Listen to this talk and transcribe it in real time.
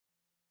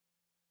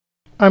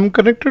I'm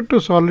connected to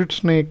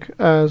SolidSnake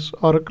as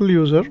Oracle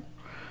user.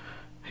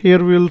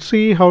 Here we'll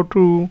see how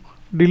to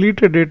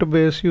delete a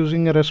database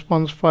using a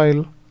response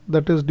file,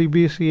 that is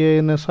DBCA,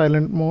 in a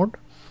silent mode.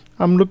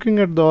 I'm looking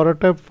at the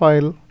OraTab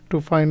file to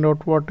find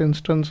out what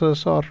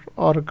instances or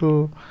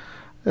Oracle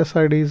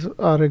SIDs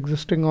are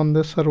existing on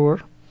this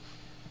server.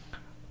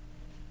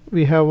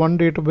 We have one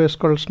database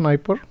called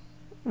Sniper.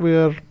 We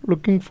are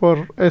looking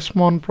for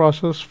SMON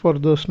process for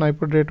the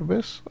Sniper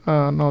database.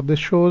 Now this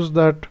shows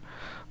that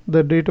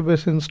the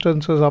database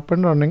instance is up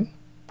and running.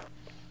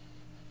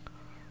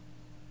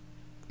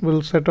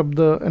 We'll set up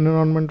the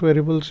environment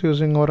variables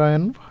using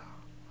OraEnv.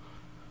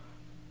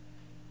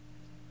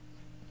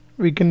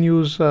 We can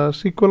use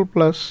SQL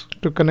Plus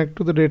to connect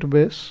to the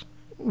database.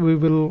 We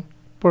will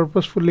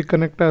purposefully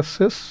connect as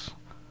sys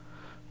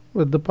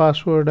with the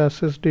password as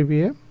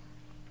sysdba. We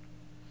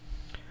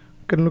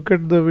can look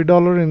at the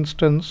 $v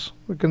instance.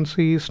 We can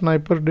see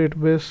Sniper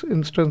database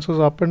instance is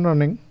up and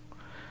running.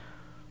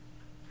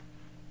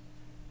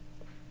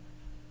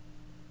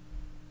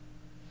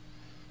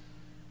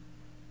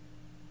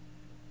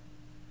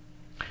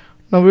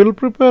 Now we will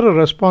prepare a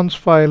response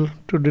file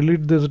to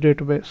delete this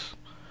database.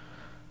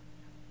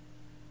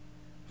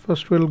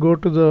 First we'll go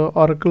to the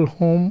Oracle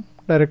home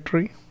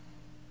directory,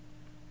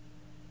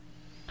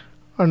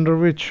 under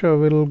which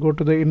we'll go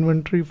to the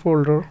inventory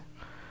folder,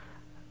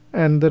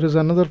 and there is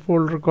another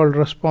folder called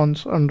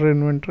response under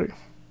inventory.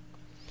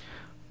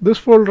 This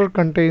folder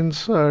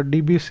contains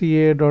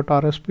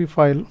dbca.rsp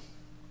file.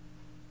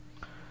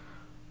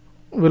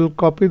 We'll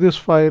copy this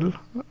file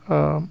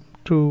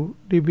to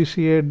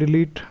dbca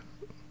delete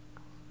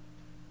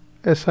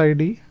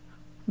sid.rsp.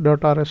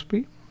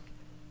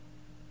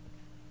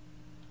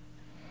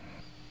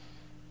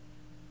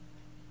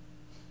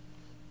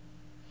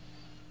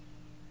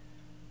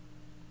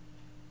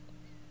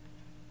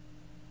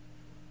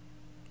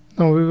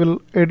 Now we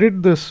will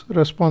edit this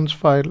response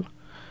file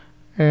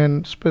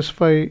and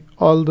specify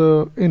all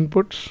the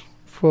inputs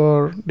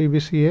for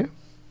DBCA.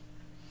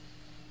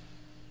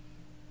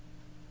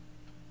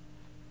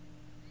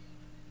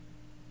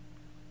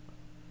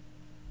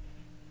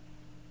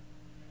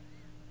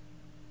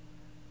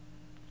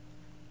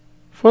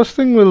 First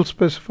thing we'll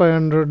specify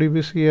under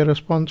DBCA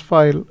response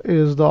file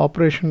is the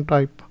operation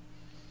type.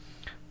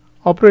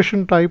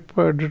 Operation type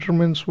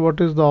determines what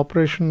is the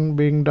operation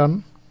being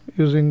done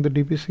using the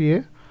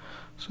DBCA.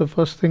 So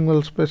first thing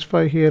we'll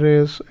specify here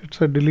is it's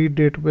a delete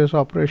database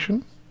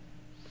operation.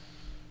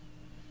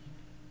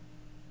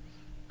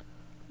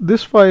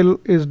 This file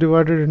is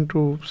divided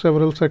into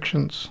several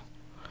sections.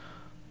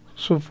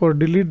 So for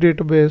delete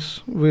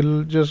database,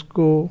 we'll just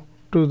go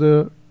to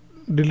the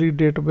delete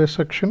database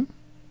section.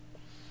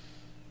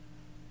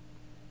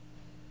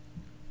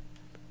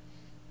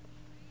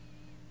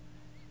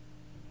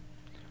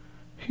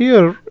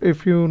 Here,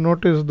 if you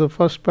notice, the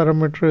first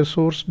parameter is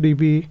source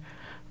DB.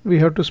 We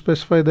have to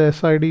specify the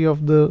SID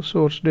of the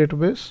source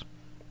database,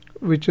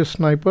 which is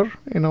Sniper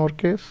in our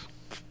case.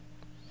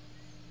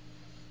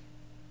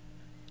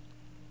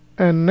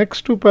 And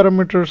next two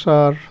parameters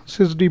are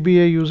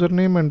sysdba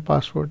username and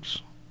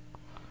passwords.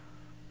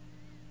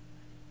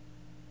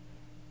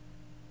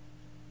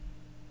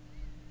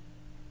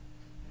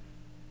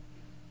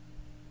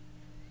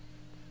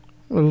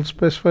 We'll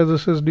specify the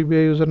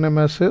sysdba username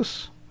as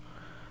sys,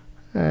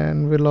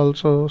 and we'll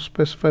also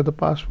specify the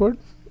password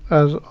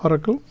as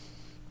Oracle.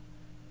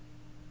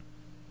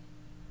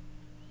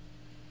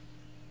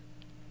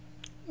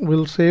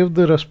 We'll save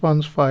the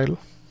response file.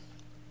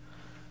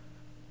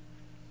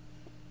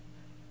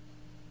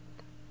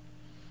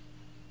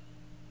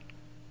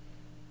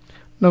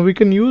 Now we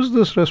can use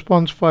this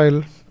response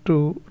file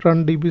to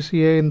run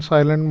DBCA in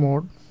silent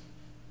mode.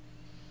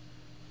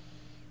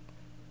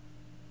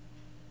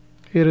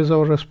 Here is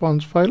our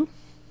response file.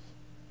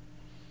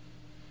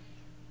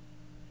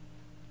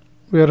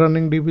 We are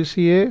running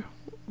DBCA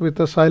with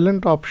a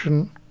silent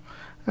option,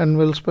 and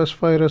we'll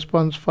specify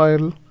response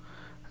file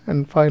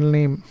and file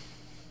name.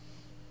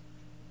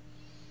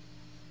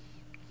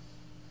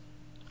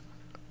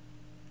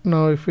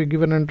 Now if we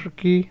give an enter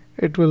key,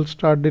 it will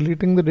start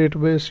deleting the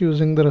database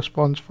using the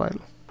response file.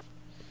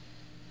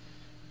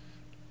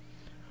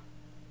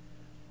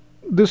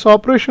 This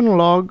operation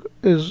log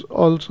is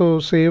also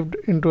saved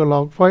into a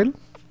log file.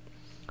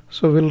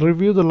 So we'll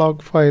review the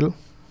log file.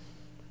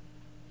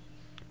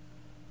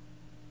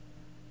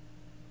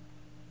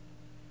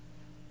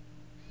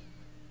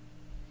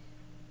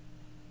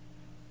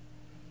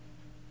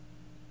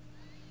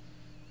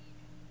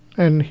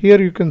 And here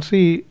you can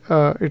see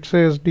it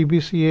says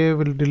DBCA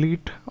will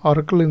delete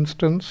Oracle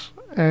instance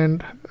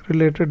and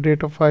related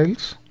data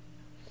files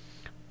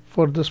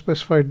for the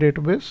specified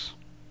database.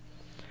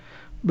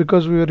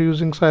 Because we are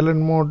using silent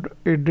mode,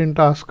 it didn't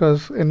ask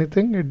us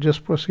anything. It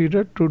just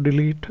proceeded to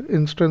delete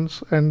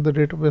instance and the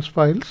database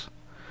files.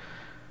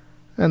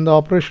 And the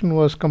operation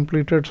was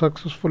completed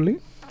successfully.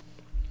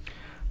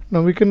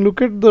 Now we can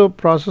look at the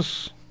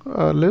process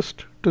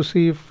list to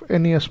see if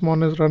any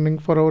SMON is running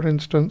for our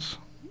instance.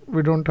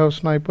 We don't have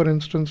Sniper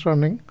instance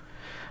running.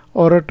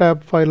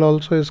 OraTab file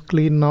also is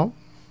clean now.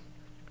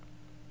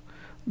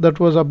 that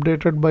was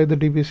updated by the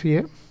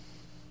DBCA.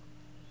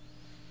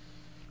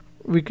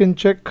 We can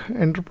check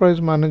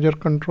Enterprise Manager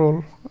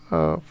control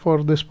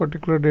for this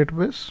particular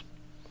database.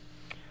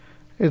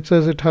 It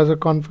says it has a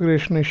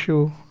configuration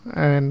issue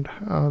and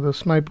the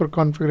sniper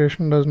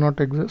configuration does not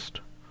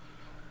exist.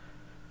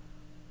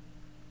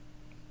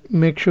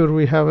 Make sure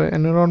we have an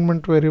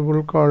environment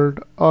variable called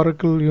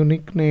Oracle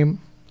unique name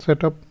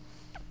setup.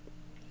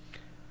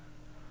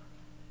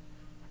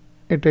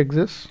 It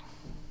exists.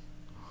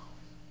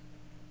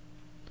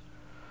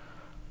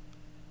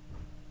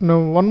 Now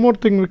one more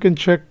thing we can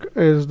check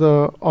is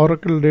the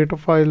Oracle data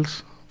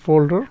files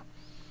folder.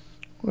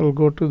 We'll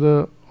go to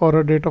the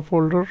Aura data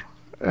folder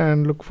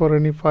and look for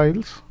any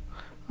files.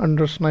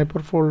 Under sniper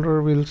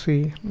folder we'll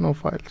see no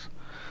files.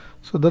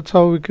 So that's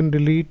how we can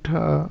delete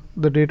the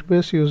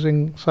database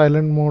using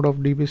silent mode of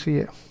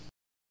DBCA.